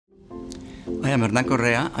I am Hernan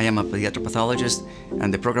Correa. I am a pediatric pathologist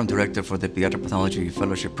and the program director for the Pediatric Pathology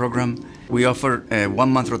Fellowship Program. We offer a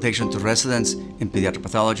 1-month rotation to residents in pediatric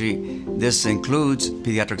pathology. This includes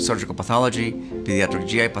pediatric surgical pathology, pediatric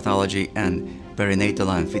GI pathology, and perinatal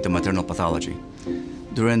and fetal-maternal pathology.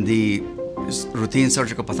 During the routine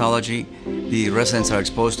surgical pathology, the residents are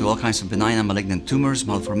exposed to all kinds of benign and malignant tumors,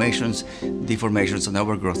 malformations, deformations, and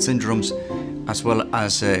overgrowth syndromes, as well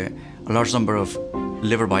as a large number of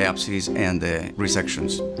liver biopsies and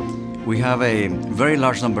resections. We have a very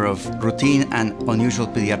large number of routine and unusual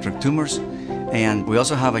pediatric tumors, and we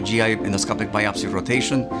also have a GI endoscopic biopsy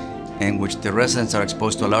rotation in which the residents are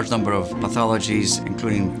exposed to a large number of pathologies,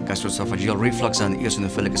 including gastroesophageal reflux and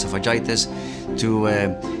eosinophilic esophagitis, to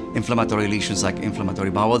inflammatory lesions like inflammatory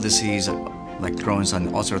bowel disease, like Crohn's and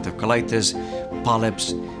ulcerative colitis,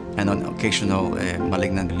 polyps, and an occasional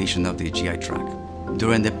malignant lesion of the GI tract.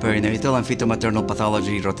 During the perinatal and fetal-maternal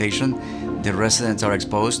pathology rotation, the residents are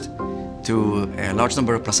exposed to a large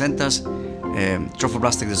number of placentas,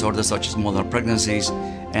 trophoblastic disorders such as molar pregnancies,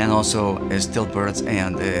 and also stillbirths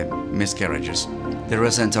and miscarriages. The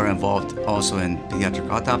residents are involved also in pediatric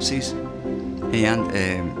autopsies and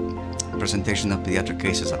presentation of pediatric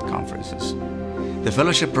cases at conferences. The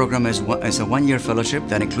fellowship program is a 1-year fellowship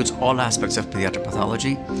that includes all aspects of pediatric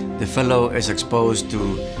pathology. The fellow is exposed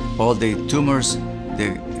to all the tumors,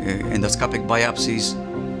 the endoscopic biopsies,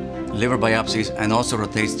 liver biopsies, and also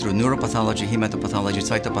rotates through neuropathology, hematopathology,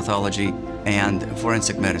 cytopathology, and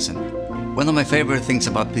forensic medicine. One of my favorite things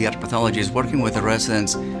about pediatric pathology is working with the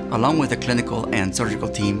residents along with the clinical and surgical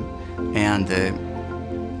team, and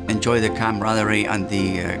enjoy the camaraderie and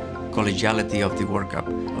the collegiality of the workup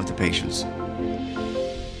of the patients.